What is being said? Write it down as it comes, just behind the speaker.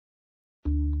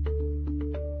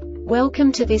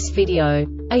Welcome to this video.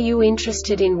 Are you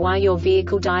interested in why your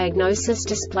vehicle diagnosis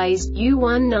displays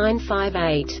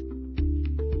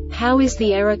U1958? How is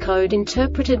the error code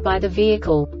interpreted by the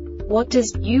vehicle? What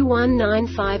does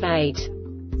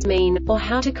U1958 mean, or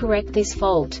how to correct this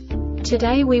fault?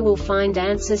 Today we will find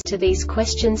answers to these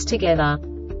questions together.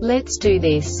 Let's do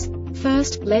this.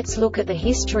 First, let's look at the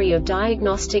history of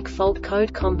diagnostic fault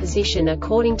code composition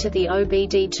according to the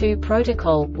OBD2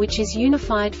 protocol, which is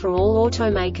unified for all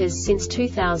automakers since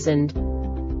 2000.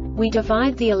 We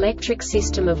divide the electric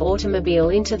system of automobile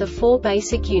into the four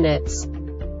basic units: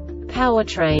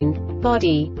 powertrain,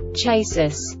 body,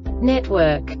 chassis,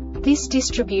 network. This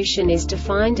distribution is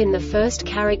defined in the first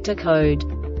character code.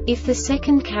 If the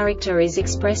second character is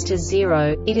expressed as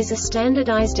 0, it is a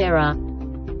standardized error.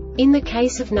 In the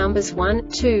case of numbers 1,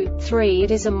 2, 3,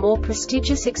 it is a more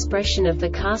prestigious expression of the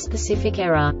car-specific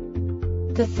error.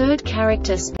 The third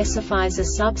character specifies a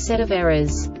subset of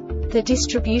errors. The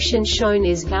distribution shown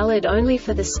is valid only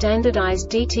for the standardized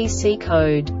DTC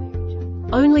code.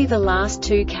 Only the last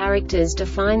two characters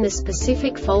define the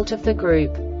specific fault of the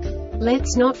group.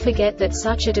 Let's not forget that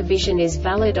such a division is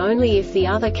valid only if the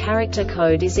other character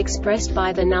code is expressed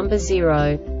by the number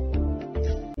 0.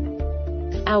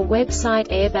 Our website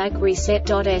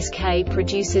airbagreset.sk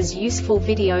produces useful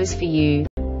videos for you.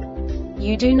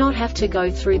 You do not have to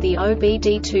go through the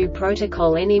OBD2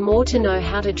 protocol anymore to know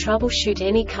how to troubleshoot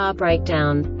any car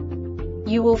breakdown.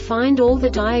 You will find all the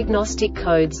diagnostic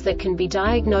codes that can be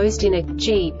diagnosed in a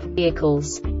Jeep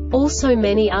vehicles. Also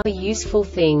many other useful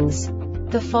things.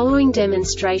 The following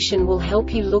demonstration will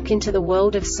help you look into the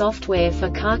world of software for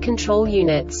car control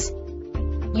units.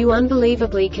 You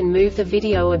unbelievably can move the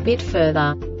video a bit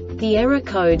further. The error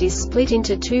code is split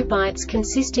into 2 bytes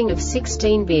consisting of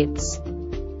 16 bits.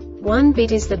 1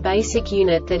 bit is the basic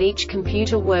unit that each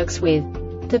computer works with.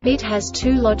 The bit has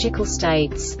 2 logical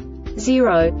states: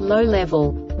 0, low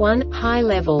level, 1, high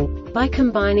level. By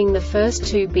combining the first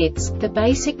 2 bits, the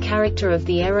basic character of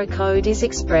the error code is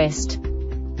expressed.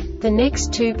 The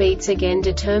next 2 beats again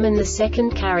determine the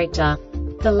second character.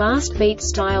 The last beat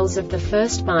styles of the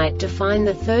first byte define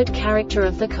the third character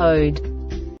of the code.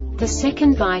 The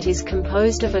second byte is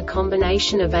composed of a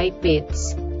combination of 8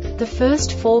 bits. The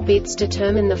first 4 bits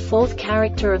determine the fourth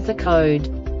character of the code.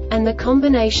 And the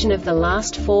combination of the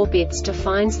last 4 bits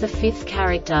defines the fifth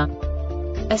character.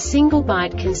 A single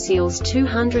byte conceals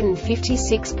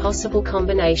 256 possible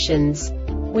combinations.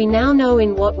 We now know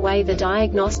in what way the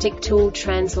diagnostic tool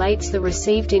translates the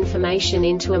received information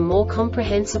into a more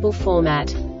comprehensible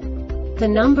format. The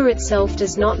number itself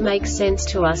does not make sense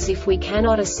to us if we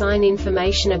cannot assign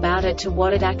information about it to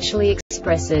what it actually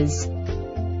expresses.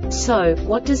 So,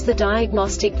 what does the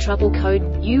Diagnostic Trouble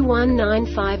Code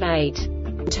U1958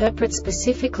 interpret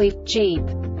specifically for Jeep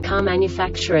car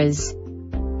manufacturers?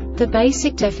 The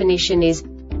basic definition is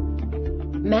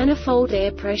manifold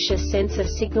air pressure sensor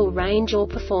signal range or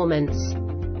performance.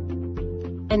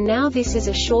 And now this is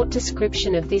a short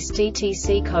description of this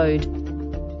DTC code.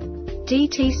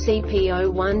 DTC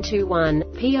P0121,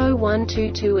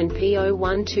 P0122 and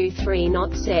P0123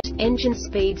 not set, engine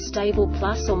speed stable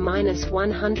plus or minus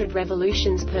 100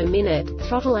 revolutions per minute,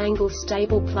 throttle angle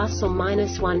stable plus or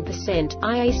minus 1%,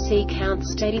 IAC count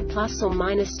steady plus or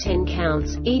minus 10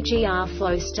 counts, EGR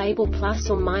flow stable plus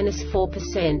or minus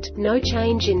 4%, no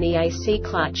change in the AC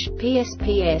clutch,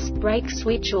 PSPS brake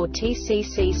switch or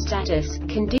TCC status,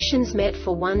 conditions met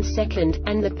for 1 second,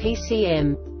 and the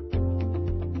PCM.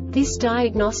 This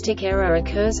diagnostic error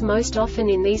occurs most often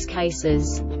in these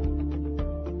cases: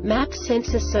 MAP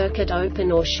sensor circuit open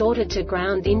or shorted to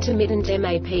ground, intermittent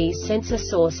MAP sensor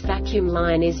source vacuum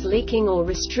line is leaking or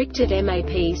restricted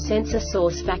MAP sensor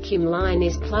source vacuum line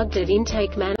is plugged at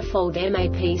intake, manifold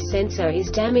MAP sensor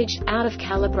is damaged, out of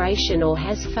calibration or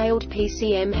has failed,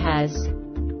 PCM has.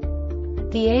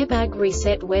 The Airbag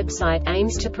Reset website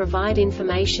aims to provide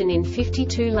information in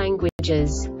 52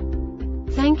 languages.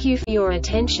 Thank you for your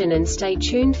attention and stay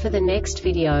tuned for the next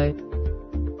video.